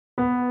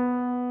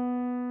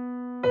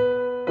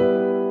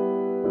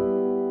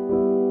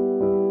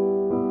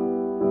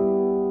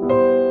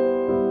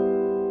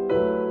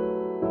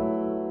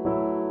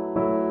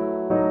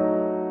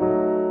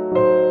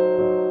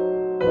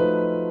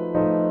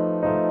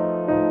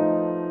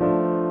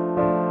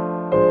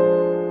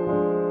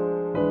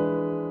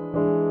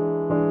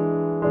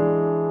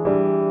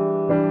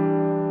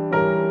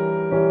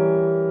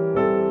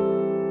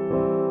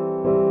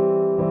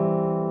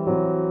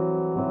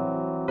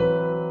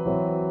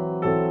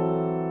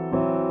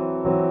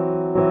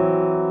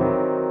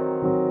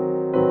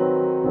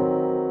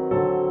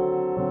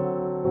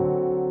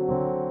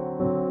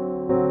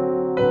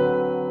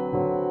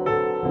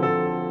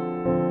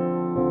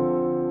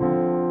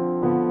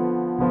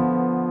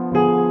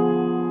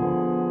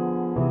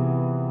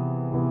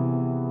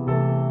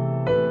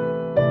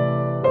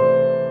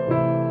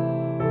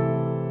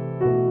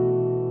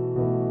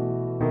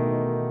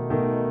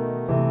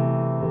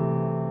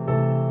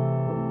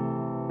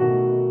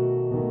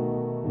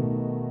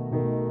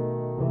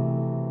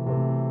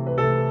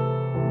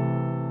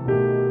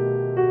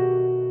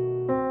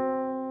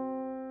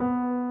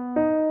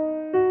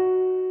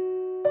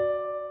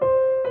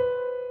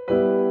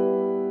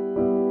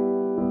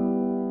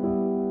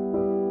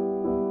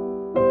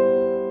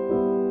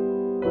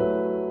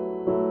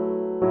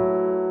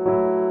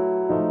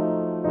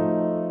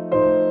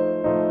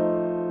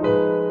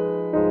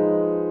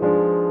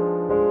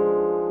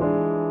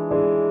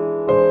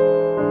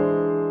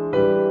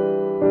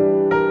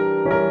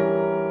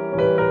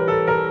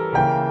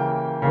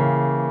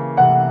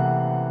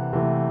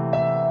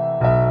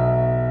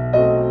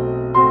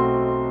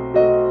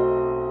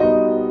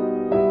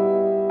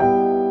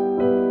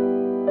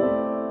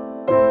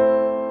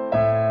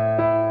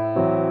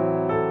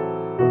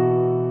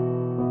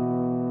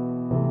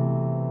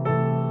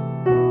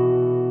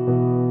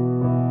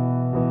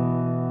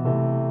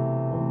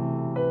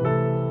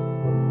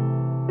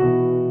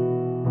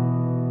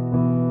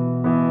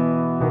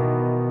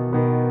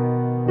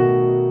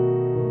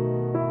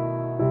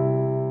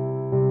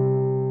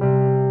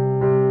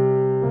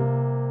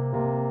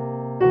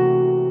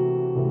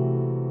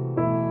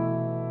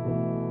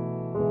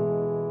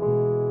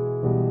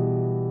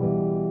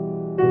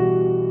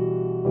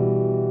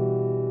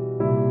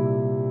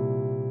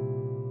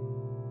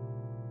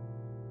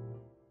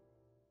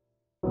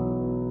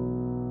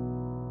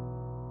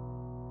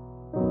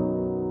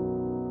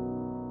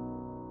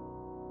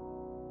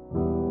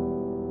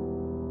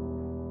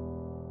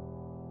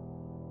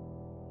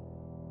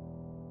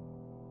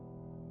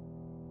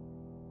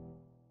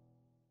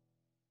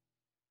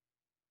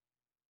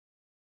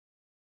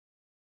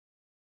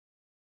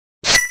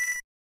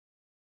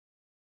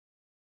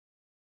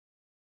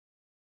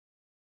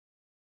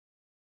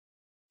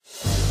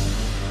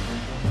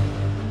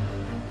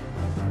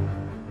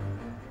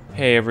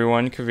Hey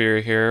everyone,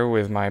 Kavir here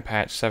with my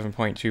patch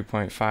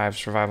 7.2.5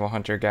 Survival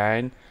Hunter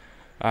guide.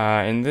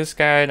 In this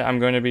guide, I'm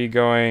going to be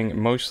going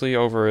mostly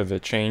over the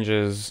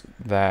changes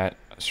that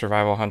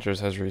Survival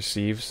Hunters has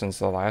received since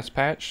the last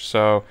patch.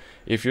 So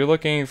if you're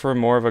looking for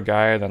more of a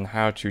guide on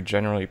how to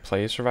generally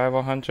play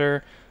Survival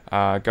Hunter,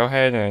 go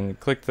ahead and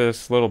click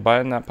this little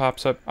button that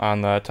pops up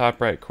on the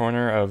top right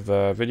corner of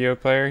the video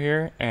player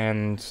here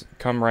and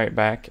come right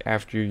back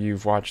after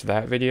you've watched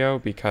that video,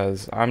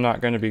 because I'm not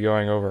going to be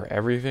going over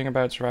everything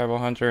about Survival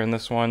Hunter in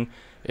this one.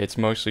 It's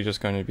mostly just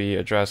going to be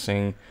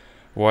addressing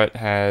what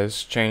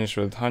has changed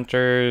with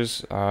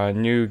hunters,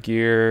 new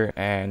gear,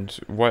 and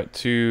what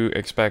to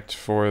expect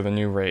for the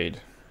new raid.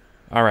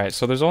 Alright,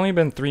 so there's only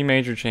been 3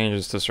 major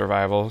changes to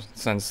survival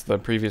since the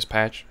previous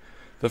patch.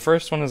 The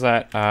first one is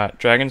that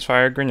Dragon's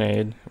Fire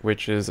Grenade,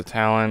 which is a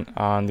talent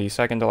on the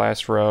second to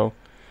last row,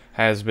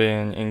 has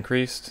been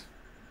increased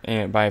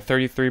by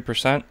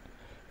 33%.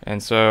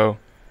 And so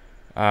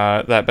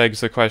that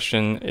begs the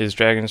question, is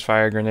Dragon's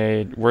Fire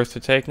Grenade worth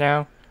to take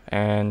now?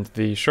 And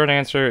the short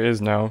answer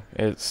is no,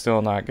 it's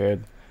still not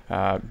good.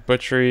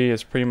 Butchery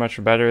is pretty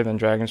much better than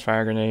Dragon's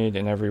Fire Grenade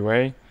in every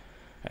way.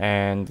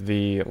 And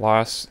the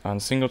loss on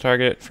single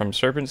target from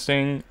Serpent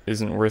Sting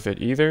isn't worth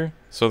it either,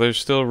 so there's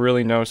still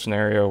really no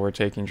scenario where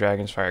taking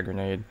Dragon's Fire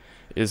Grenade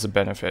is a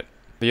benefit.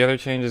 The other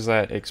change is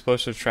that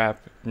Explosive Trap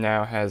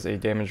now has a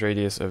damage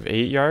radius of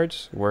 8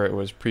 yards, where it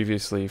was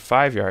previously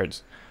 5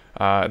 yards.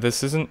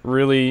 This isn't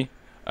really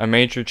a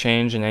major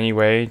change in any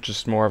way,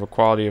 just more of a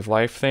quality of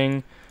life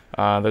thing.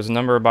 There's a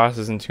number of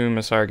bosses in Tomb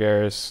of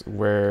Sargeras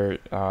where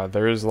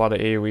there is a lot of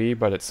AoE,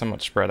 but it's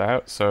somewhat spread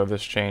out, so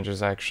this change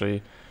is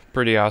actually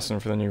pretty awesome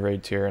for the new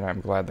raid tier, and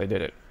I'm glad they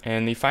did it.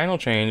 And the final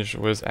change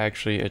was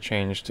actually a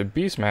change to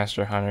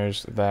Beastmaster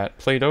Hunters that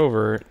played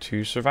over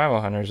to Survival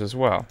Hunters as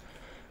well.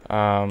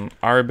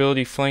 Our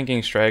ability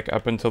Flanking Strike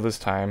up until this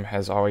time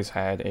has always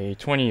had a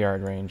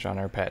 20-yard range on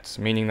our pets,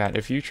 meaning that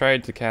if you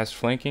tried to cast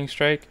Flanking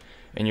Strike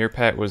and your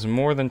pet was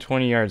more than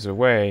 20 yards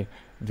away,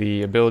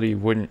 the ability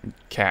wouldn't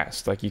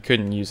cast, like you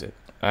couldn't use it.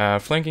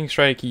 Flanking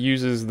Strike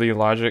uses the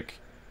logic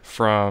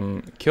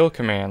from Kill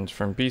Command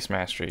from Beast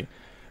Mastery.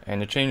 And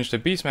the change to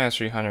Beast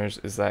Mastery Hunters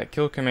is that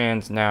Kill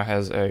Command now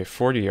has a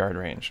 40-yard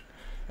range.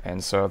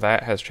 And so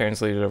that has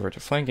translated over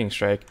to Flanking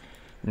Strike,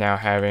 now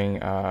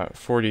having a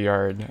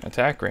 40-yard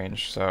attack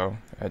range. So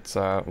it's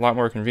a lot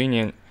more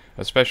convenient,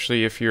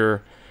 especially if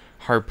you're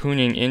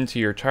harpooning into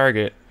your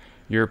target.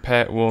 Your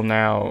pet will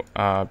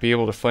now be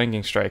able to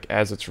Flanking Strike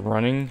as it's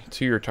running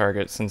to your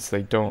target, since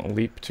they don't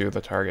leap to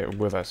the target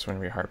with us when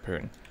we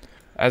harpoon.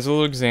 As a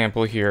little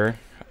example here,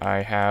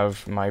 I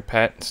have my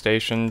pet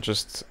stationed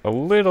just a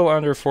little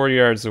under 40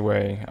 yards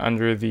away.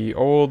 Under the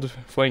old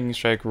Flanking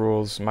Strike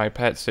rules, my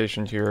pet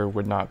stationed here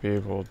would not be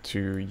able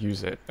to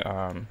use it.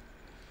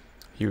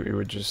 He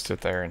would just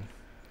sit there and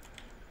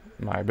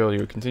my ability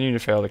would continue to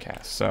fail to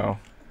cast. So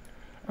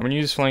I'm going to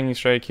use Flanking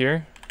Strike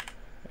here,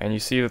 and you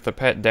see that the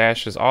pet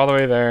dashes all the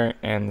way there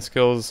and the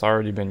skill's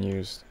already been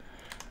used.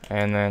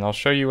 And then I'll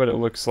show you what it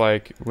looks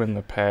like when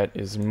the pet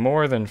is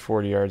more than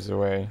 40 yards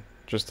away,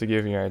 just to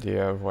give you an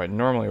idea of what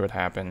normally would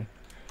happen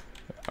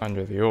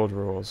under the old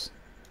rules.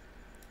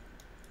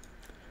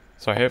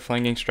 So I hit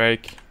Flanking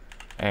Strike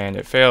and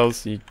it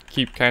fails. You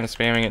keep kind of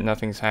spamming it,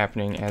 nothing's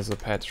happening as the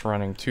pet's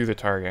running to the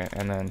target,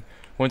 and then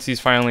once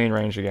he's finally in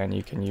range again,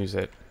 you can use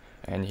it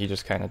and he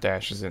just kind of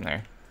dashes in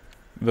there.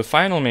 The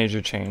final major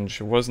change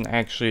wasn't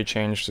actually a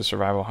change to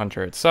Survival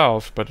Hunter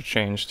itself, but a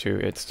change to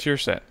its tier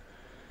set.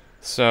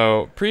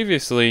 So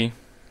previously,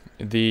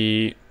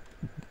 the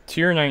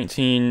tier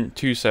 19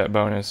 2-set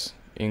bonus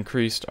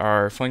increased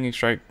our Flanking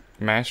Strike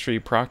Mastery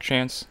proc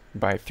chance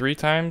by 3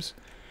 times.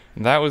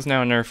 That was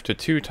now nerfed to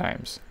 2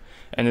 times.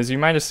 And as you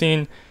might have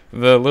seen,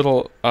 the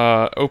little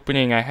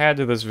opening I had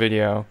to this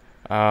video,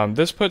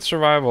 this put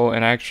Survival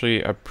in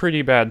actually a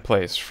pretty bad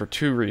place for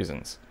 2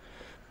 reasons.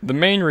 The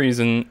main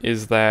reason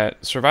is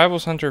that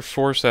Survival's Hunter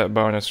 4-set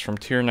bonus from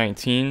tier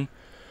 19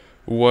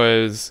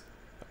 was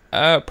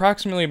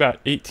approximately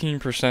about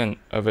 18%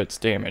 of its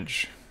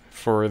damage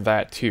for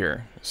that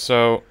tier.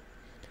 So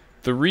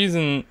the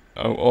reason,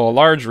 a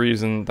large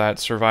reason that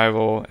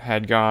Survival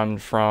had gone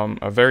from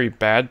a very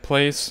bad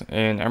place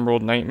in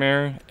Emerald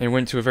Nightmare and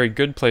went to a very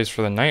good place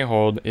for the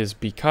NIGHTHOLD is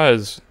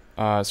because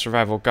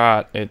Survival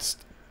got its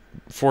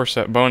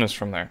 4-set bonus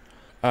from there.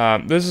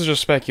 This is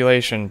just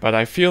speculation, but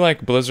I feel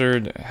like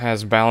Blizzard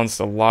has balanced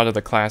a lot of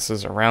the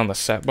classes around the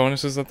set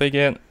bonuses that they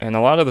get, and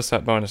a lot of the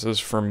set bonuses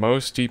for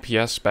most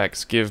DPS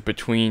specs give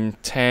between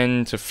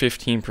 10 to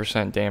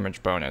 15%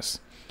 damage bonus.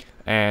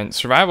 And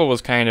Survival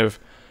was kind of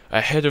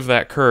ahead of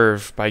that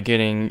curve by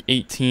getting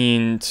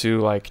 18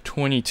 to like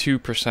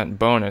 22%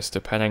 bonus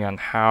depending on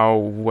how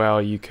well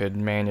you could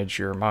manage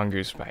your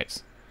mongoose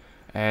bites.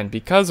 And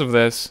because of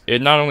this, it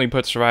not only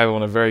put Survival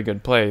in a very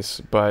good place,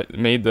 but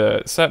made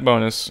the set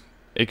bonus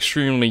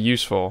extremely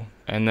useful.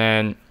 And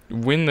then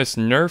when this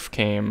nerf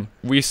came,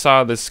 we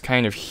saw this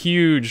kind of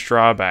huge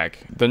drawback.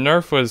 The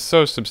nerf was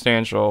so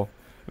substantial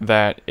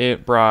that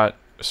it brought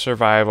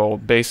Survival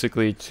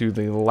basically to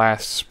the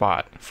last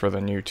spot for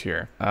the new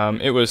tier.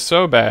 It was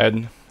so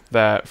bad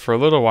that for a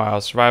little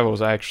while, Survival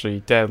was actually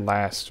dead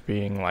last,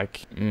 being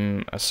like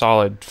a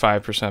solid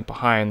 5%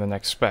 behind the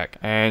next spec.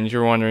 And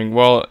you're wondering,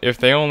 well, if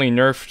they only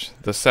nerfed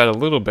the set a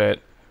little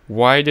bit,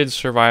 why did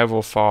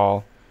Survival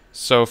fall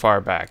so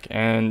far back?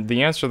 And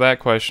the answer to that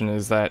question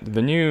is that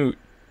the new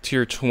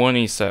tier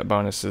 20 set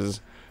bonuses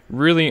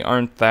really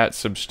aren't that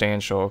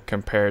substantial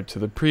compared to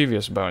the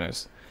previous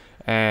bonus.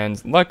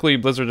 And luckily,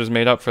 Blizzard has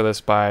made up for this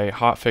by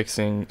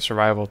hotfixing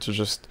Survival to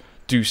just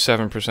do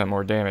 7%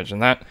 more damage,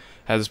 and that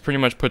has pretty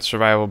much put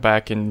Survival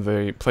back in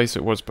the place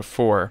it was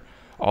before.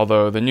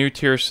 Although the new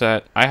tier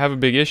set, I have a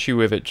big issue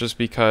with it just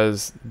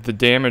because the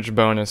damage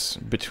bonus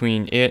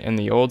between it and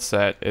the old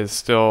set is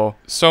still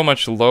so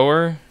much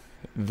lower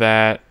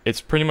that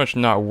it's pretty much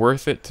not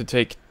worth it to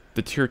take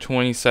the tier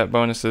 20 set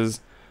bonuses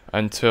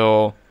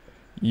until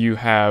you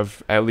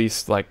have at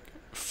least like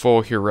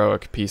full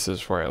heroic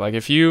pieces for it. Like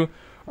if you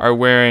are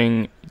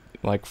wearing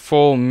like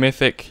full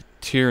mythic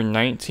tier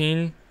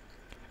 19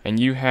 and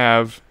you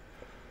have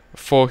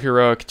full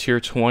heroic tier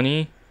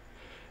 20,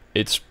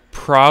 it's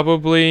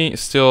probably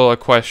still a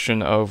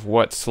question of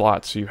what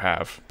slots you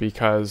have,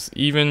 because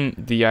even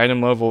the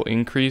item level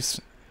increase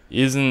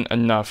isn't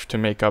enough to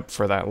make up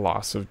for that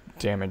loss of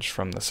damage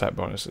from the set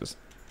bonuses.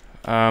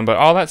 But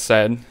all that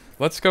said,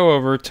 let's go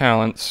over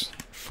talents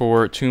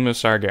for Tomb of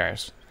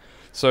Sargeras.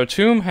 So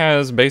Tomb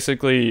has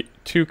basically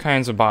two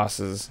kinds of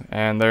bosses,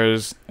 and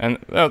this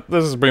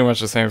is pretty much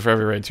the same for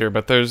every raid tier,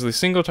 but there's the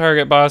single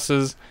target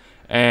bosses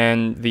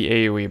and the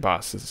AoE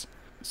bosses.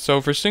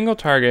 So for single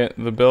target,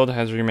 the build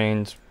has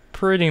remained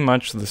pretty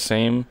much the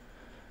same,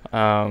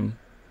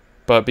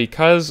 but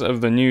because of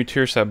the new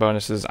tier set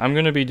bonuses, I'm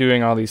going to be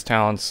doing all these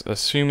talents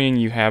assuming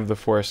you have the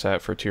 4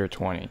 set for tier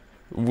 20.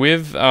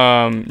 With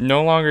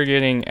no longer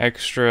getting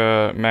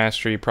extra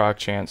mastery proc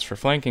chance for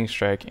flanking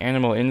strike,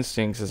 Animal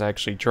Instincts has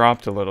actually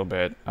dropped a little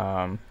bit.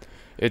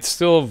 It's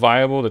still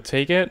viable to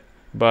take it,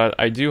 but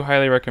I do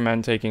highly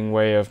recommend taking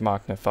Way of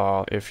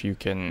Mok'Nathal if you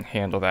can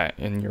handle that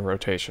in your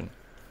rotation.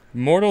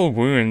 Mortal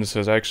Wounds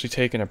has actually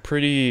taken a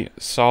pretty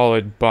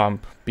solid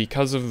bump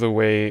because of the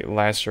way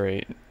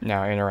Lacerate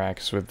now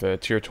interacts with the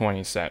tier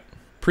 20 set.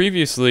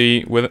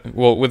 Previously,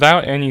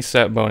 without any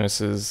set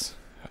bonuses,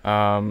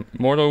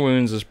 Mortal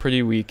Wounds is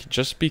pretty weak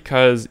just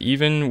because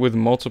even with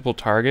multiple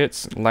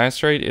targets,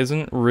 Lacerate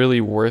isn't really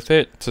worth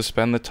it to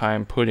spend the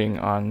time putting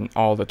on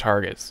all the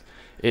targets.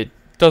 It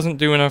doesn't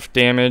do enough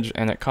damage,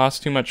 and it costs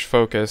too much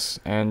focus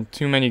and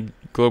too many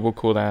global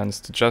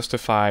cooldowns to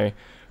justify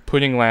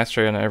putting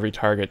Lacerate on every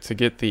target to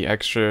get the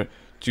extra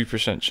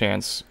 2%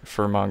 chance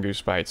for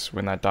Mongoose Bites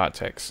when that dot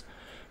ticks.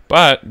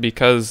 But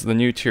because the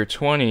new tier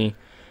 20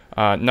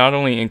 not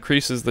only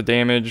increases the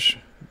damage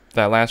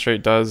that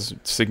Lacerate does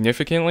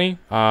significantly,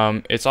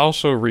 it's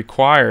also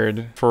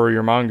required for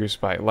your Mongoose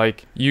Bite.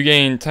 Like, you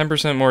gain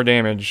 10% more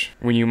damage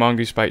when you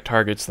Mongoose Bite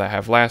targets that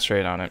have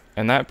Lacerate on it,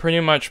 and that pretty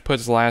much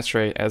puts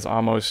Lacerate as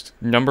almost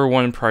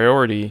 #1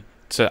 priority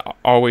to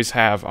always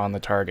have on the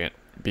target,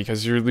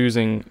 because you're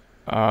losing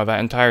that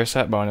entire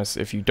set bonus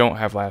if you don't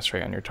have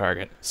Lacerate on your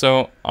target.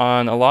 So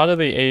on a lot of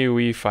the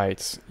AoE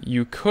fights,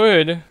 you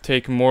could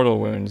take Mortal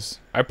Wounds.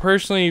 I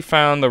personally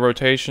found the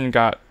rotation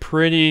got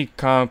pretty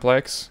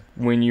complex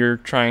when you're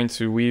trying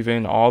to weave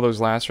in all those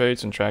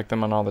Lacerates and track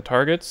them on all the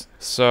targets.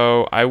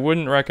 So I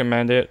wouldn't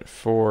recommend it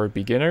for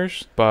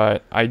beginners,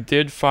 but I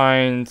did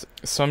find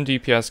some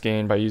DPS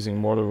gain by using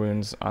Mortal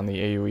Wounds on the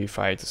AoE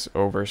fights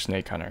over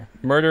Snake Hunter.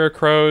 Murder of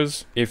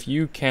Crows, if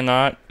you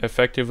cannot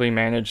effectively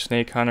manage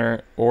Snake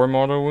Hunter or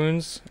Mortal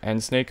Wounds,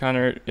 and Snake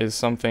Hunter is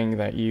something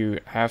that you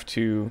have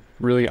to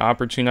really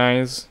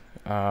opportunize.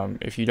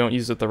 If you don't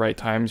use it at the right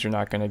times, you're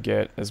not going to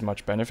get as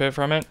much benefit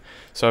from it.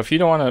 So if you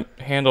don't want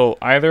to handle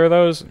either of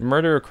those,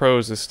 Murder of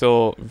Crows is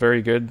still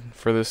very good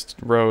for this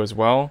row as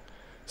well.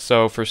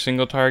 So for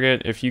single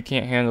target, if you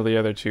can't handle the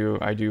other two,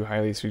 I do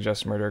highly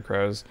suggest Murder of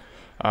Crows.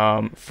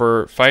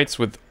 For fights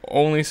with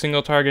only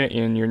single target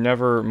and you're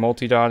never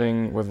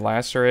multi-dotting with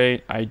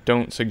Lacerate, I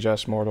don't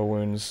suggest Mortal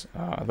Wounds.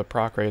 The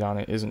proc rate on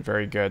it isn't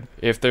very good.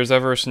 If there's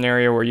ever a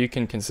scenario where you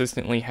can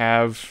consistently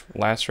have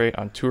Lacerate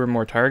on 2 or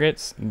more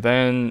targets,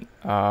 then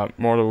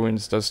Mortal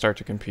Wounds does start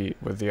to compete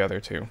with the other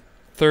two.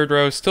 Third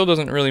row still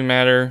doesn't really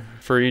matter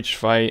for each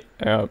fight.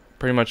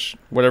 Pretty much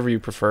whatever you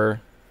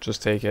prefer,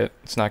 just take it.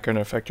 It's not going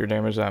to affect your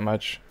damage that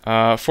much.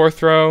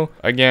 Fourth row,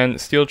 again,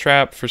 Steel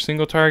Trap for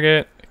single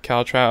target,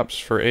 Caltrops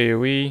for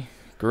AoE.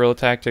 Guerrilla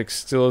Tactics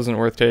still isn't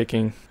worth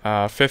taking.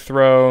 Fifth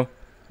row,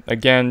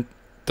 again,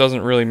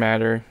 doesn't really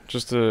matter,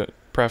 just a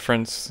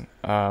preference.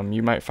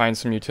 You might find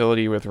some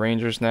utility with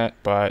Ranger's Net,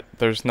 but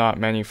there's not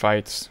many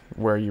fights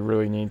where you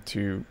really need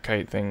to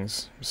kite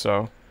things,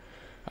 so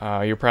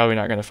you're probably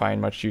not going to find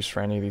much use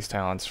for any of these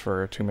talents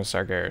for Tomb of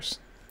Sargeras.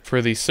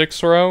 For the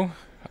sixth row,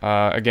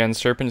 again,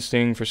 Serpent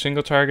Sting for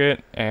single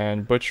target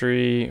and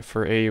Butchery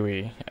for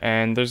AoE.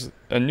 And there's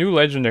a new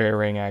legendary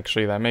ring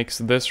actually that makes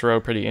this row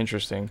pretty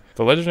interesting.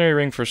 The legendary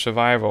ring for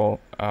survival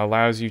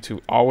allows you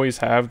to always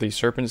have the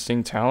Serpent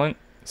Sting talent,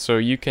 so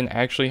you can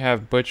actually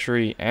have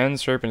Butchery and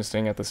Serpent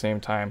Sting at the same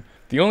time.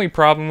 The only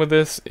problem with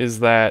this is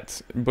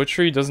that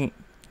Butchery doesn't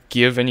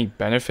give any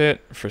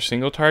benefit for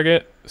single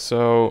target.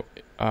 So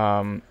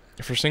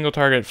for single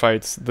target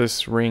fights,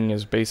 this ring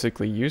is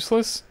basically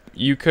useless.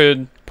 You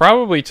could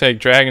probably take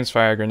Dragon's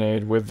Fire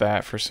Grenade with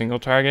that for single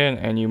target,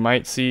 and you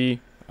might see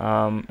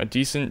a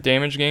decent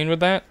damage gain with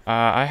that.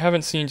 I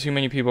haven't seen too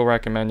many people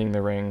recommending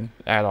the ring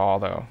at all,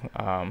 though.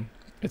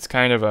 It's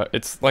kind of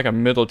it's like a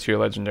middle tier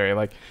legendary.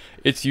 Like,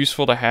 it's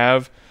useful to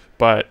have,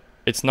 but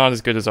it's not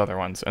as good as other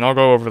ones, and I'll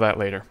go over that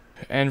later.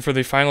 And for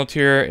the final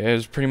tier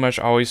is pretty much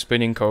always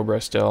spinning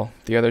Cobra still.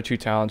 The other two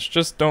talents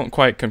just don't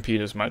quite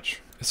compete as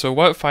much. So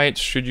what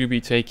fights should you be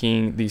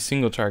taking the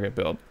single target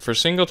build? For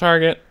single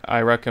target,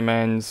 I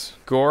recommend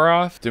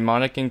Goroth,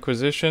 Demonic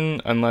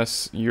Inquisition,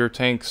 unless your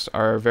tanks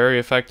are very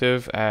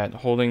effective at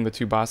holding the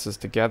two bosses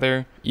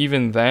together.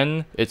 Even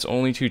then, it's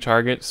only 2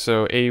 targets,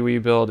 so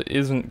AoE build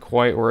isn't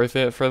quite worth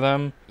it for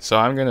them. So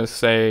I'm going to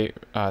say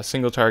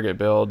single target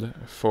build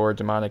for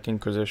Demonic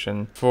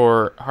Inquisition.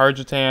 For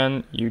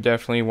Harjatan, you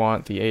definitely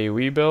want the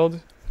AoE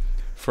build.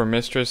 For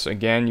Mistress,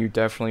 again, you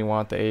definitely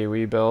want the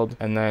AoE build.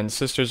 And then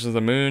Sisters of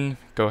the Moon,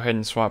 go ahead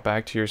and swap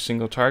back to your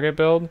single target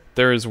build.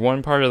 There is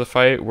one part of the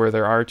fight where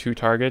there are 2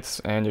 targets,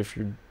 and if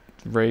your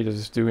raid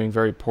is doing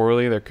very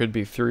poorly, there could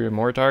be 3 or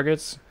more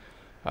targets.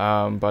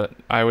 But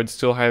I would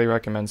still highly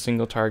recommend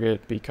single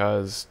target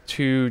because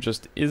 2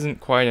 just isn't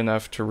quite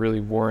enough to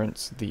really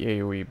warrant the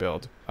AoE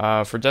build.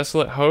 For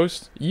Desolate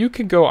Host, you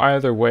could go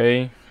either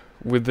way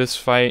with this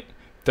fight.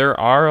 There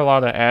are a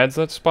lot of adds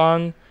that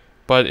spawn,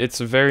 but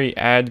it's a very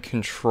ad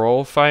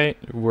control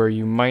fight where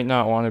you might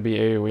not want to be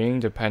AoEing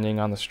depending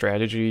on the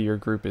strategy your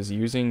group is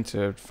using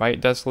to fight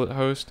Desolate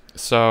Host.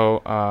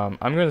 So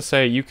I'm going to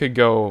say you could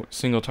go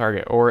single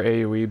target or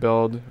AoE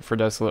build for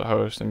Desolate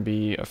Host and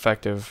be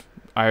effective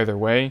either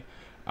way.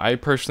 I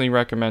personally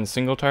recommend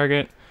single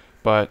target,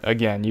 but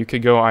again, you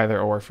could go either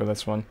or for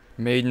this one.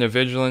 Maiden of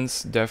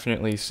Vigilance,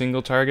 definitely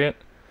single target.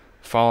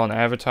 Fallen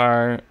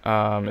Avatar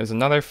is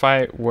another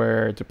fight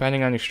where,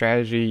 depending on your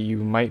strategy, you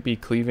might be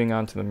cleaving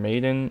onto the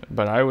Maiden,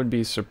 but I would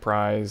be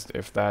surprised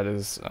if that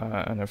is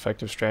an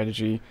effective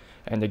strategy.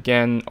 And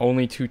again,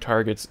 only 2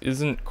 targets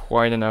isn't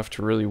quite enough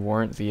to really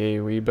warrant the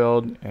AoE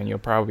build, and you'll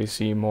probably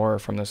see more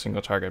from the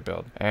single target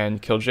build.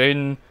 And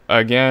Kil'jaeden,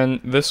 again,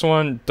 this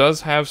one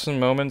does have some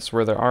moments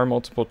where there are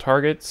multiple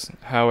targets,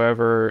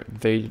 however,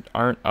 they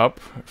aren't up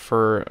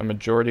for a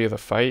majority of the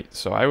fight,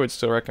 so I would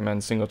still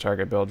recommend single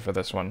target build for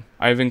this one.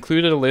 I've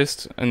included a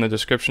list in the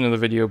description of the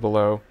video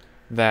below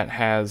that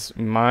has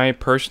my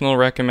personal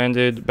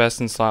recommended best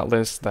in slot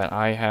list that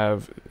I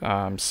have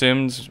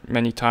simmed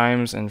many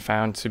times and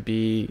found to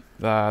be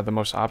the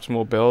most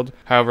optimal build.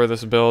 However,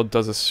 this build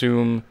does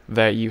assume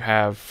that you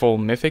have full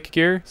mythic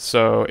gear,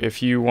 so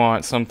if you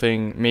want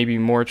something maybe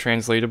more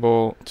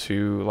translatable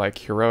to like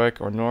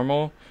heroic or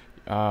normal,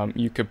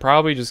 you could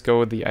probably just go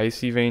with the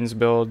Icy-Veins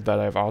build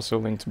that I've also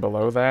linked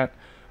below that.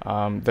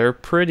 They're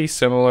pretty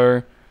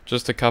similar,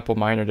 just a couple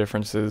minor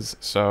differences.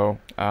 So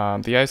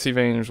the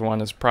Icy-Veins one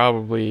is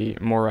probably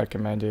more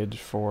recommended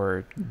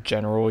for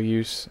general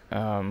use,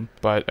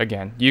 but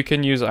again, you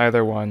can use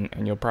either one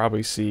and you'll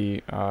probably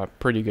see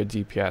pretty good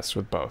DPS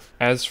with both.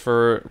 As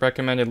for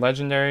recommended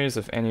legendaries,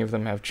 if any of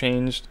them have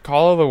changed,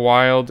 Call of the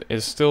Wild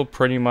is still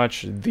pretty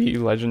much the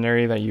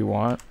legendary that you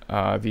want.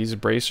 These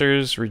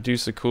bracers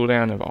reduce the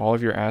cooldown of all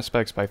of your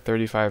aspects by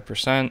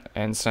 35%,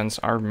 and since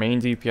our main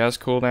DPS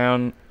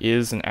cooldown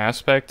is an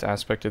aspect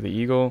of the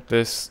Eagle,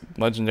 this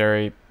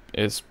legendary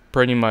is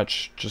pretty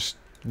much just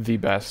the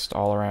best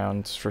all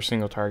around for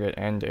single target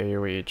and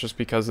AoE, just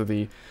because of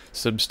the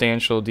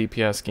substantial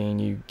DPS gain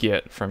you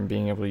get from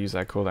being able to use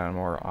that cooldown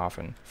more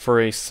often. For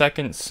a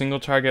second single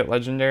target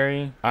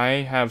legendary,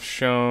 I have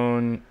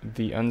shown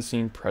the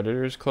Unseen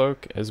Predator's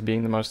Cloak as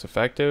being the most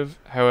effective.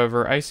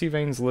 However,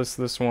 Icy-Veins lists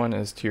this one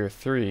as tier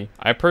 3.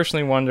 I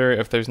personally wonder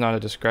if there's not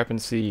a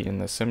discrepancy in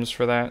the sims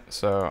for that,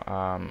 so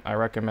I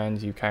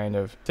recommend you kind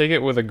of take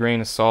it with a grain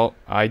of salt.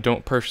 I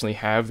don't personally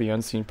have the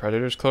Unseen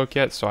Predator's Cloak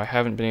yet, so I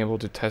haven't been able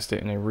to test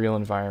it in a real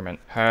environment.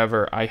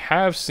 However, I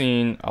have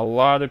seen a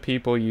lot of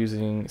people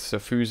using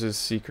Sephuz's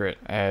Secret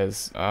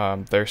as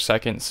their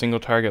second single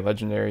target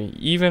legendary,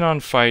 even on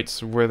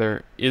fights where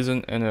there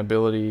isn't an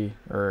ability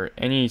or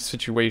any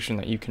situation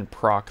that you can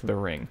proc the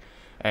ring.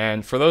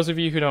 And for those of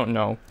you who don't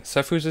know,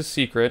 Sephuz's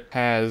Secret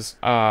has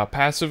a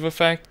passive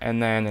effect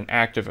and then an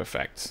active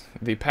effect.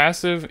 The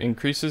passive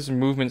increases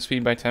movement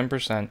speed by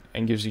 10%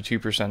 and gives you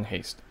 2%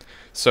 haste.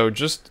 So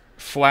just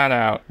flat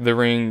out, the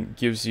ring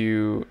gives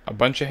you a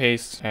bunch of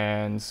haste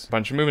and a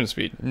bunch of movement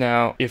speed.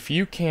 Now, if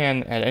you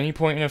can, at any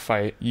point in a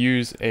fight,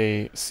 use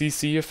a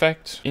CC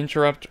effect,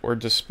 interrupt or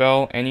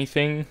dispel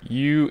anything,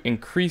 you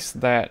increase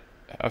that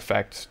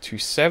effect to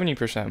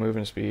 70%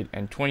 movement speed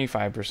and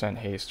 25%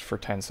 haste for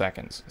 10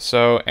 seconds.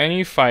 So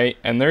any fight,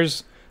 and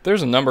there's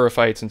a number of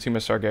fights in Tomb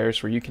of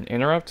Sargeras where you can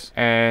interrupt,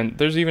 and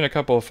there's even a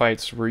couple of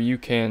fights where you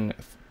can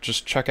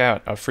just chuck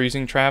out a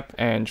freezing trap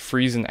and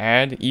freeze an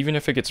ad. Even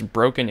if it gets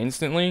broken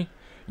instantly,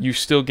 you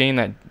still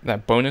gain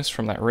that bonus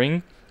from that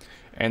ring,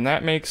 and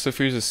that makes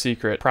Sephuz's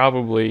Secret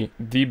probably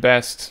the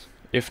best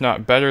if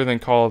not better than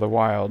Call of the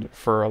Wild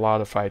for a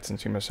lot of fights in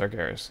Tomb of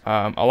Sargeras.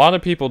 A lot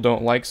of people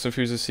don't like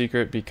Sephuz's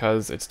secret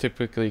because it's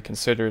typically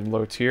considered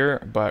low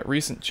tier, but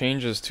recent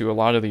changes to a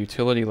lot of the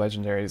utility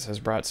legendaries has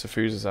brought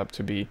Sephuz's up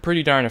to be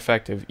pretty darn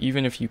effective,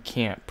 even if you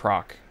can't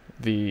proc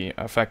the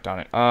effect on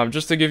it.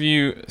 Just to give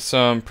you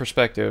some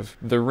perspective,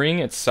 the ring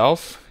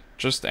itself,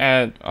 just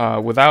at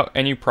without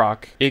any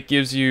proc, it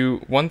gives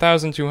you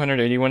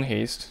 1281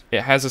 haste.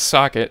 It has a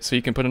socket, so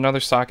you can put another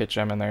socket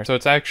gem in there. So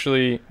it's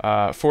actually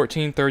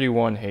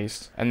 1431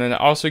 haste, and then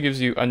it also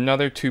gives you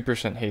another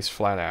 2% haste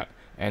flat out.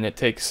 And it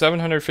takes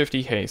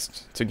 750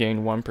 haste to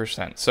gain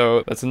 1%.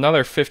 So that's another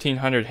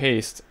 1500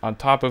 haste on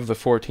top of the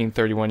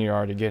 1431 you're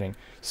already getting.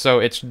 So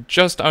it's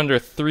just under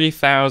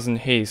 3000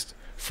 haste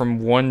from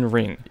one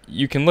ring.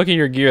 You can look at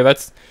your gear,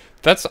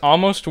 that's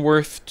almost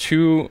worth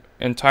 2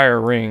 entire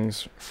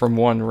rings from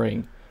one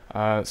ring.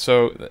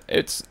 So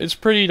it's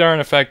pretty darn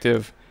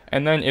effective.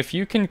 And then if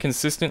you can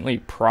consistently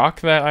proc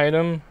that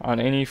item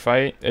on any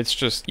fight, it's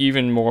just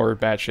even more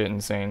batshit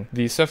insane.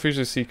 The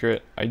Sephuz's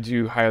secret I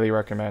do highly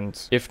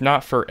recommend, if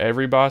not for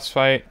every boss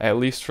fight, at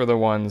least for the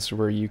ones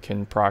where you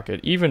can proc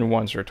it even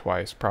once or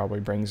twice, probably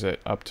brings it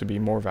up to be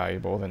more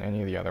valuable than any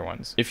of the other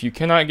ones. If you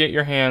cannot get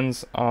your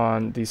hands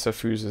on the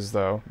Sephuz's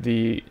though,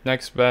 the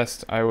next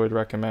best I would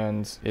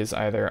recommend is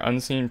either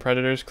Unseen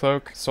Predator's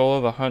Cloak, Soul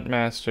of the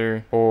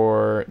Huntmaster,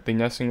 or the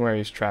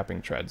Nessingwary's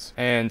Trapping Treads.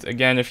 And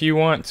again, if you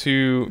want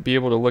to be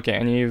able to look at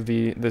any of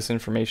this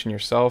information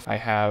yourself, I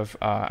have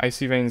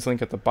Icy-Veins link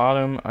at the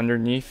bottom.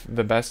 Underneath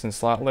the best in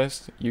slot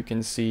list, you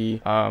can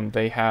see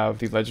they have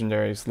the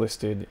legendaries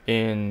listed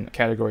in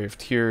category of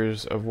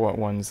tiers of what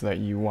ones that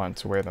you want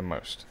to wear the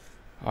most.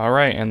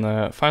 Alright, and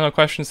the final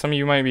question some of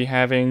you might be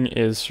having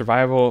is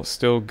survival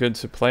still good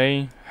to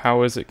play?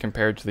 How is it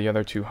compared to the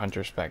other two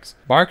hunter specs?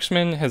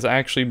 Marksman has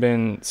actually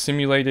been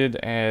simulated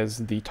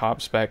as the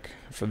top spec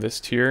for this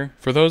tier.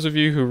 For those of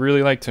you who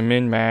really like to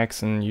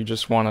min-max and you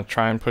just want to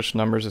try and push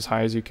numbers as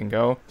high as you can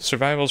go,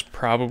 survival's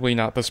probably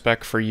not the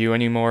spec for you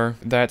anymore.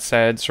 That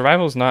said,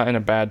 survival's not in a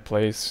bad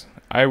place.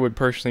 I would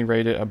personally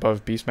rate it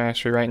above Beast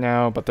Mastery right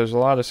now, but there's a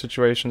lot of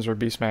situations where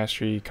Beast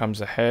Mastery comes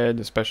ahead,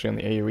 especially on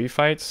the AoE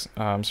fights.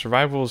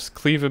 Survival's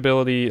cleave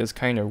ability is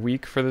kind of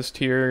weak for this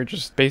tier,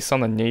 just based on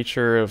the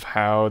nature of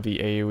how the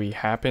AoE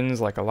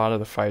happens. Like, a lot of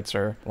the fights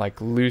are like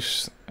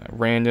loose,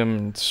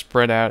 random,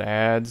 spread out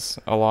adds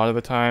a lot of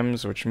the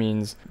times, which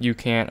means you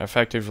can't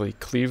effectively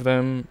cleave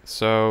them,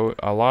 so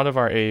a lot of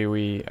our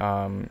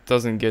AoE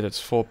doesn't get its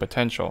full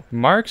potential.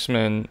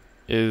 Marksman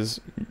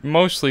is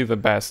mostly the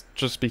best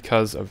just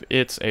because of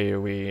its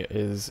AoE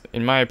is,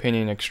 in my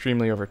opinion,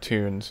 extremely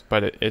overtuned,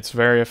 but it's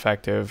very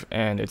effective,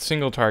 and its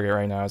single target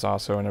right now is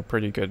also in a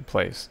pretty good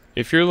place.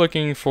 If you're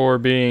looking for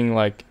being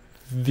like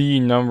the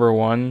number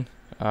one,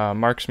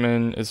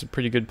 Marksman is a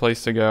pretty good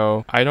place to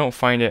go. I don't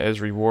find it as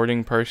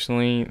rewarding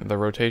personally. The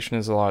rotation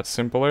is a lot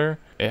simpler.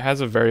 It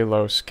has a very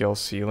low skill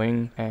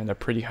ceiling and a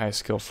pretty high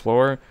skill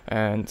floor,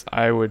 and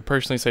I would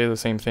personally say the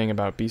same thing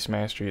about Beast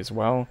Mastery as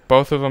well.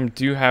 Both of them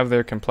do have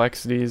their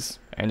complexities,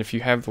 and if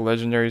you have the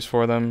legendaries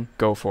for them,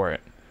 go for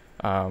it.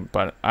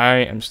 But I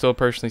am still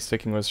personally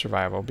sticking with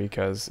survival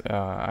because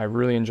I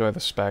really enjoy the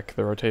spec.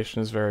 The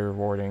rotation is very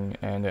rewarding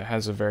and it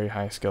has a very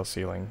high skill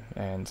ceiling,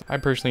 and I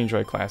personally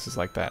enjoy classes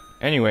like that.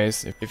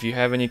 Anyways, if you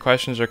have any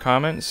questions or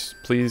comments,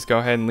 please go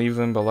ahead and leave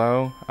them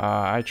below.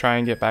 I try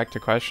and get back to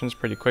questions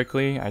pretty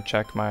quickly. I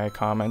check my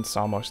comments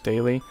almost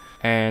daily,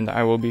 and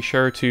I will be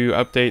sure to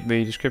update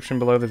the description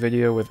below the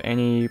video with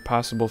any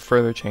possible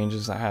further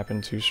changes that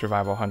happen to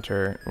Survival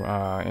Hunter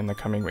in the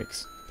coming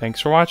weeks.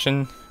 Thanks for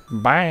watching.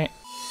 Bye!